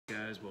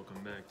guys?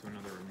 Welcome back to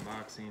another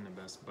unboxing of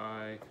Best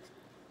Buy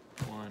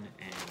One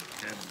and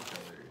Cabin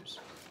Colors.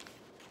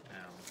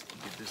 Now,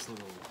 you get this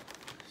little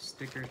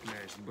sticker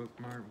 /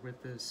 bookmark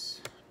with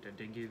this that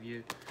they give you.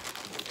 You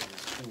get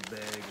this cool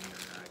bag and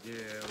you're like,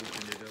 yeah,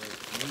 open it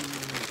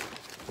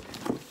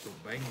up. Ooh. So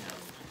bam,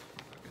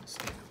 I can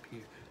stand up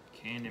here.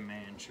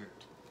 Candyman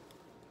shirt.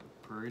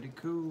 Pretty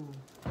cool.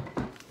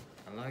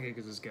 I like it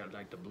because it's got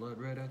like the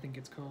blood red, I think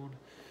it's called.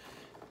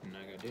 And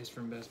I got this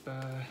from Best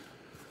Buy.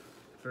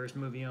 First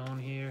movie on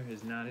here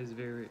is not as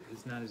good.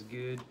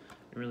 Didn't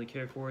really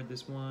care for it.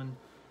 This one,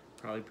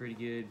 probably pretty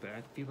good, but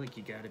I feel like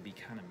you gotta be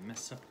kind of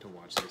messed up to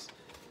watch this.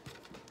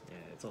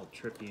 Yeah, it's all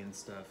trippy and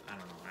stuff. I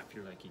don't know. I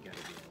feel like you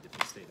gotta be in a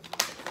different state of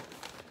mind.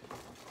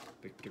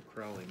 Victor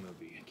Crowley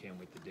movie. I can't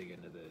wait to dig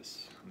into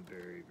this. I'm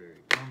very,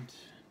 very pumped.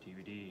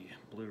 DVD,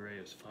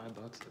 Blu-ray was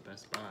 $5 at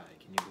Best Buy.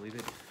 Can you believe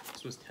it?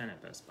 This was 10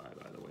 at Best Buy,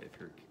 by the way, if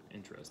you're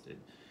interested.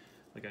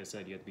 Like I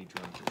said, you have to be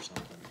drunk or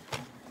something.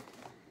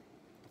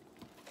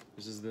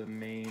 This is the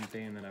main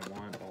thing that I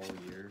want all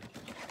year.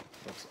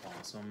 Looks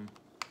awesome.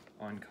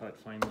 Uncut,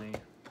 finally.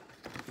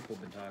 People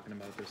have been talking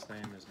about this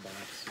thing, this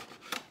box.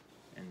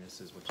 And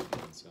this is what you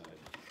get inside.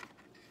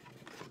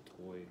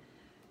 A toy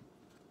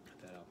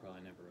that I'll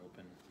probably never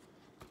open.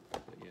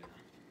 But yeah,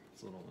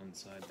 it's a little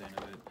inside thing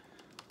of it.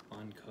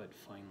 Uncut,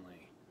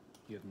 finally.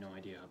 You have no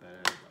idea how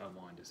bad I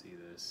wanted to see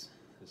this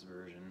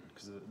version.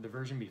 Because the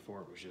version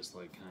before it was just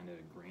like kind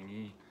of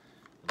grainy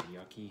and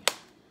yucky.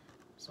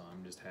 So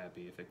I'm just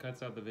happy. If it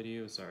cuts out the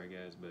video, sorry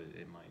guys, but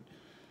it might.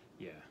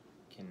 Yeah,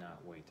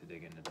 cannot wait to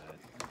dig into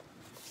that.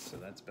 So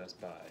that's Best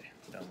Buy.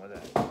 Done with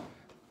that.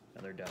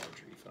 Another Dollar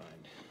Tree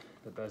find.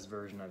 The best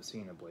version I've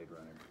seen of Blade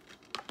Runner.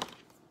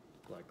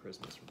 Black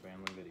Christmas from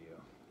Family Video.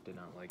 Did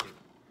not like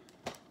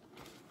it.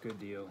 Good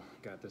deal.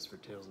 Got this for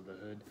Tales of the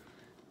Hood.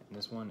 And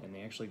this one, and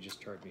they actually just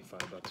charged me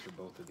 $5 for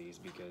both of these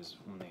because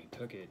when they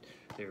took it,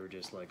 they were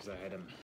just like, because I had them